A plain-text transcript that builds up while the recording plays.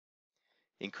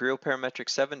In Creo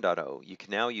 7.0, you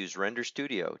can now use Render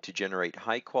Studio to generate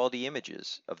high-quality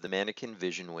images of the Manikin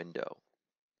Vision Window.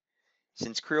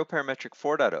 Since Creo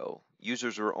 4.0,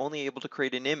 users were only able to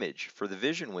create an image for the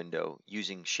Vision Window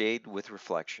using Shade with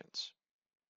Reflections.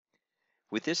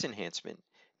 With this enhancement,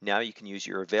 now you can use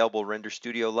your available Render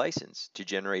Studio license to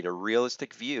generate a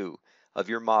realistic view of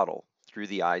your model through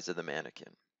the eyes of the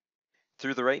mannequin.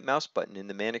 Through the right mouse button in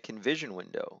the Manikin Vision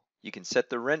Window, you can set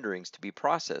the renderings to be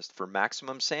processed for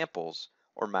maximum samples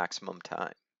or maximum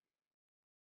time.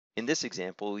 In this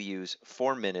example, we use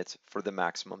 4 minutes for the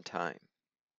maximum time.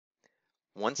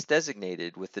 Once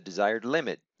designated with the desired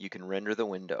limit, you can render the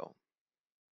window.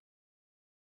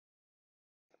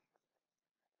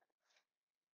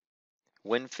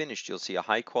 When finished, you'll see a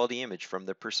high-quality image from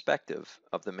the perspective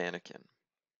of the mannequin.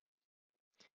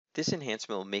 This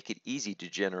enhancement will make it easy to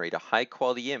generate a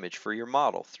high-quality image for your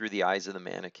model through the eyes of the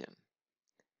mannequin.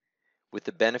 With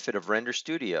the benefit of Render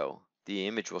Studio, the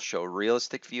image will show a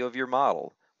realistic view of your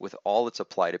model with all its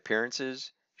applied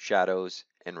appearances, shadows,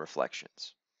 and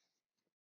reflections.